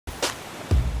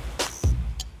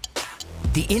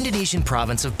The Indonesian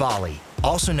province of Bali,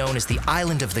 also known as the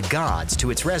Island of the Gods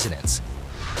to its residents,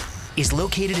 is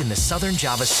located in the southern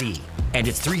Java Sea, and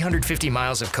its 350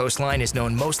 miles of coastline is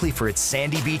known mostly for its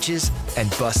sandy beaches and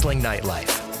bustling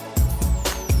nightlife.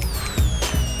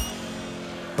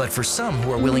 But for some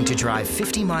who are willing to drive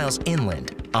 50 miles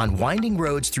inland on winding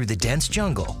roads through the dense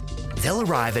jungle, they'll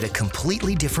arrive at a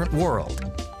completely different world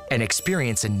and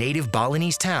experience a native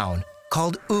Balinese town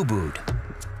called Ubud.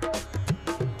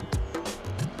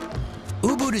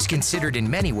 Ubud is considered in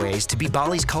many ways to be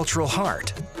Bali's cultural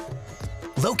heart.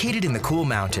 Located in the cool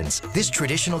mountains, this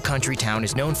traditional country town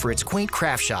is known for its quaint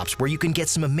craft shops where you can get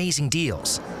some amazing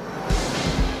deals.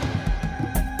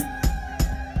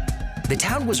 The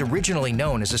town was originally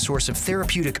known as a source of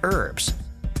therapeutic herbs.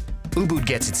 Ubud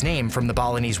gets its name from the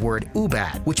Balinese word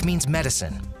ubat, which means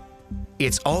medicine.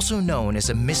 It's also known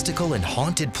as a mystical and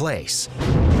haunted place,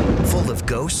 full of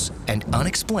ghosts and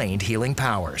unexplained healing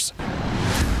powers.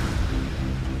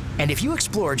 And if you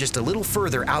explore just a little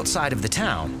further outside of the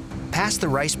town, past the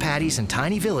rice paddies and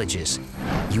tiny villages,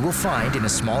 you will find in a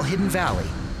small hidden valley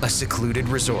a secluded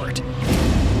resort,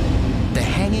 the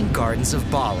Hanging Gardens of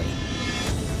Bali,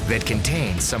 that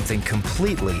contains something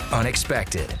completely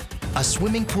unexpected. A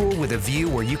swimming pool with a view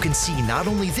where you can see not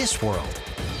only this world,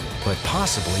 but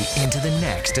possibly into the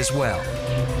next as well.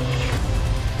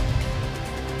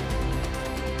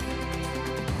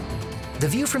 The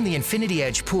view from the Infinity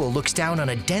Edge pool looks down on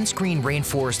a dense green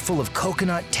rainforest full of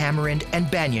coconut, tamarind,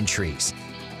 and banyan trees.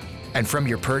 And from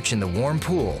your perch in the warm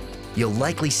pool, you'll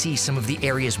likely see some of the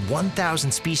area's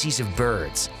 1,000 species of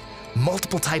birds,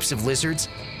 multiple types of lizards,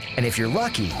 and if you're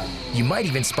lucky, you might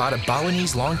even spot a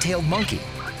Balinese long-tailed monkey.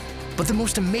 But the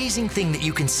most amazing thing that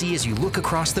you can see as you look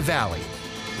across the valley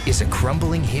is a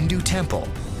crumbling Hindu temple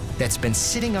that's been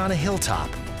sitting on a hilltop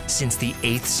since the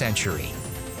 8th century.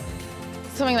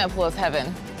 Swimming in that pool is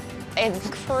heaven. It's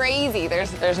crazy.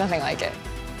 There's nothing like it.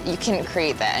 You can't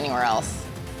create that anywhere else.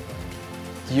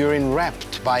 You're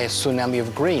enwrapped by a tsunami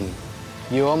of green.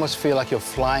 You almost feel like you're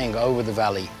flying over the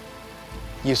valley.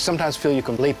 You sometimes feel you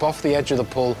can leap off the edge of the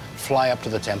pool, fly up to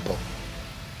the temple.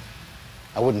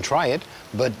 I wouldn't try it,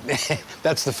 but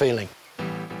that's the feeling.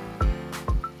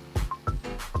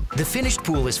 The finished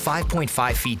pool is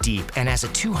 5.5 feet deep and has a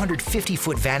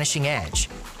 250-foot vanishing edge.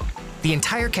 The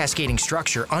entire cascading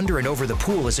structure under and over the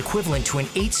pool is equivalent to an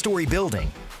 8-story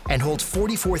building and holds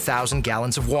 44,000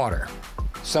 gallons of water.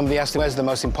 Somebody asked where's the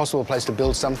most impossible place to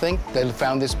build something. They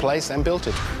found this place and built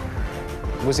it.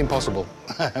 It was impossible,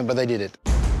 but they did it.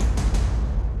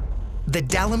 The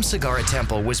Dalam Sagara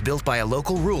Temple was built by a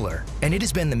local ruler, and it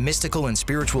has been the mystical and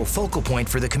spiritual focal point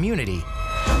for the community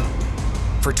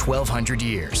for 1,200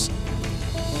 years.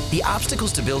 The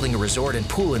obstacles to building a resort and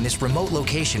pool in this remote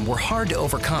location were hard to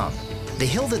overcome. The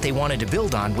hill that they wanted to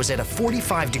build on was at a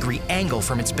 45-degree angle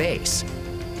from its base,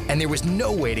 and there was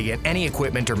no way to get any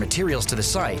equipment or materials to the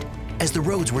site as the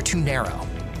roads were too narrow.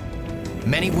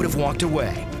 Many would have walked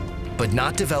away, but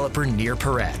not developer Nir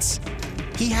Peretz.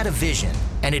 He had a vision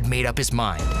and had made up his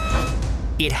mind.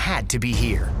 It had to be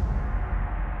here.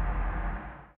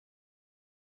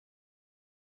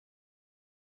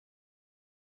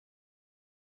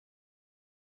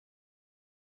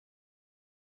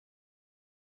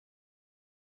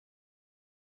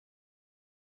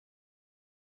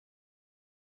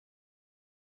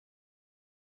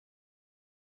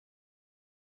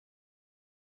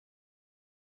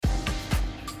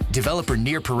 Developer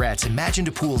Nir Peretz imagined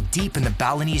a pool deep in the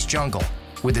Balinese jungle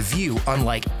with a view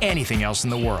unlike anything else in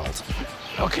the world.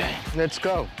 Okay, let's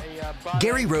go.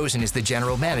 Gary Rosen is the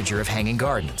general manager of Hanging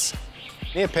Gardens.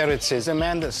 Nir Peretz is a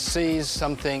man that sees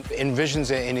something, envisions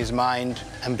it in his mind,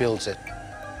 and builds it.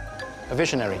 A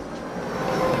visionary.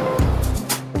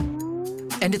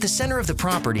 And at the center of the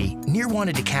property, Nir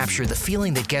wanted to capture the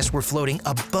feeling that guests were floating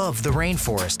above the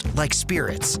rainforest like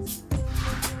spirits.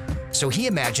 So he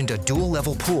imagined a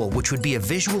dual-level pool which would be a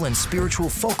visual and spiritual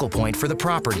focal point for the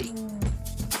property.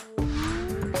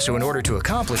 So in order to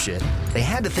accomplish it, they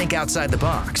had to think outside the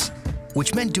box,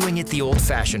 which meant doing it the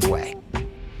old-fashioned way.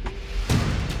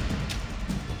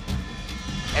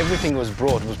 Everything was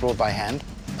brought by hand.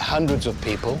 Hundreds of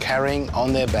people carrying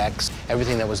on their backs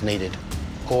everything that was needed,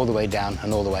 all the way down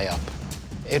and all the way up.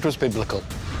 It was biblical.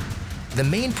 The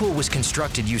main pool was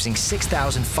constructed using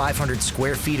 6,500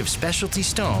 square feet of specialty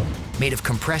stone made of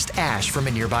compressed ash from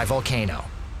a nearby volcano.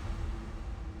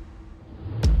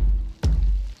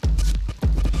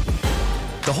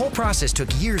 The whole process took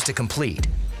years to complete,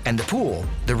 and the pool,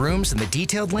 the rooms, and the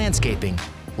detailed landscaping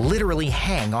literally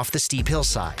hang off the steep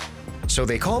hillside. So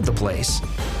they called the place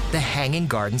the Hanging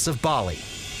Gardens of Bali.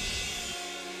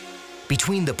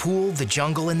 Between the pool, the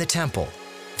jungle, and the temple,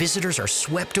 visitors are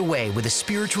swept away with a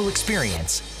spiritual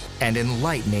experience and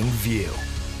enlightening view.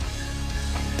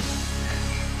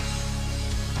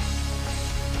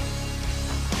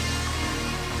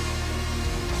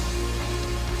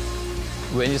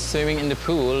 When you're swimming in the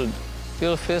pool,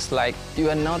 you feel like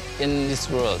you are not in this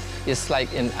world. It's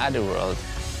like in other world.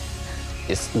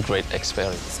 It's a great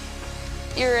experience.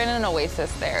 You're in an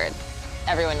oasis there.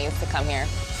 Everyone needs to come here.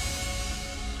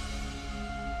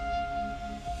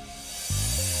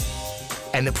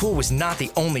 And the pool was not the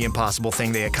only impossible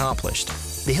thing they accomplished.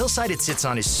 The hillside it sits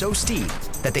on is so steep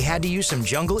that they had to use some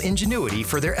jungle ingenuity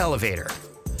for their elevator.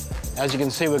 As you can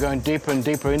see, we're going deeper and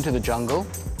deeper into the jungle.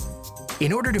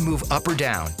 In order to move up or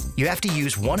down, you have to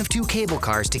use one of two cable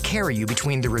cars to carry you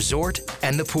between the resort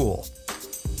and the pool.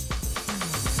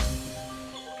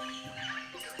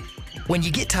 When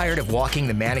you get tired of walking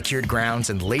the manicured grounds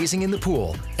and lazing in the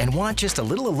pool and want just a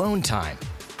little alone time,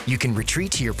 you can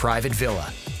retreat to your private villa,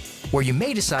 where you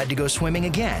may decide to go swimming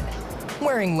again,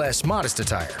 wearing less modest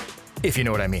attire, if you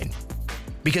know what I mean.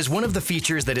 Because one of the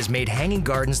features that has made Hanging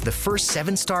Gardens the first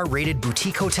 7-star rated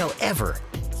boutique hotel ever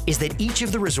is that each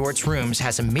of the resort's rooms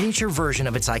has a miniature version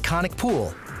of its iconic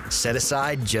pool set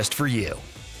aside just for you.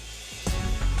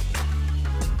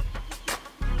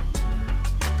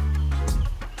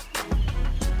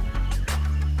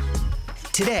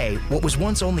 Today, what was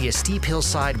once only a steep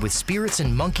hillside with spirits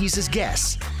and monkeys as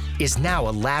guests is now a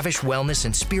lavish wellness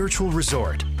and spiritual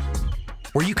resort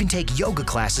where you can take yoga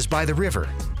classes by the river,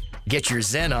 get your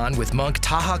zen on with monk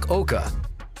Tahak Oka,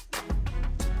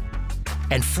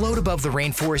 and float above the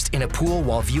rainforest in a pool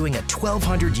while viewing a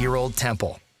 1,200-year-old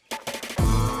temple.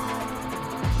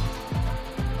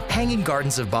 Hanging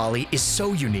Gardens of Bali is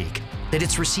so unique that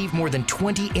it's received more than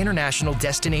 20 international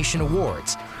destination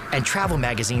awards, and travel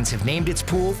magazines have named its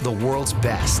pool the world's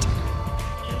best.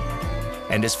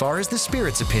 And as far as the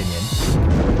Spirit's opinion,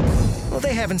 well,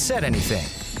 they haven't said anything.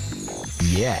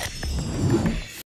 Yet.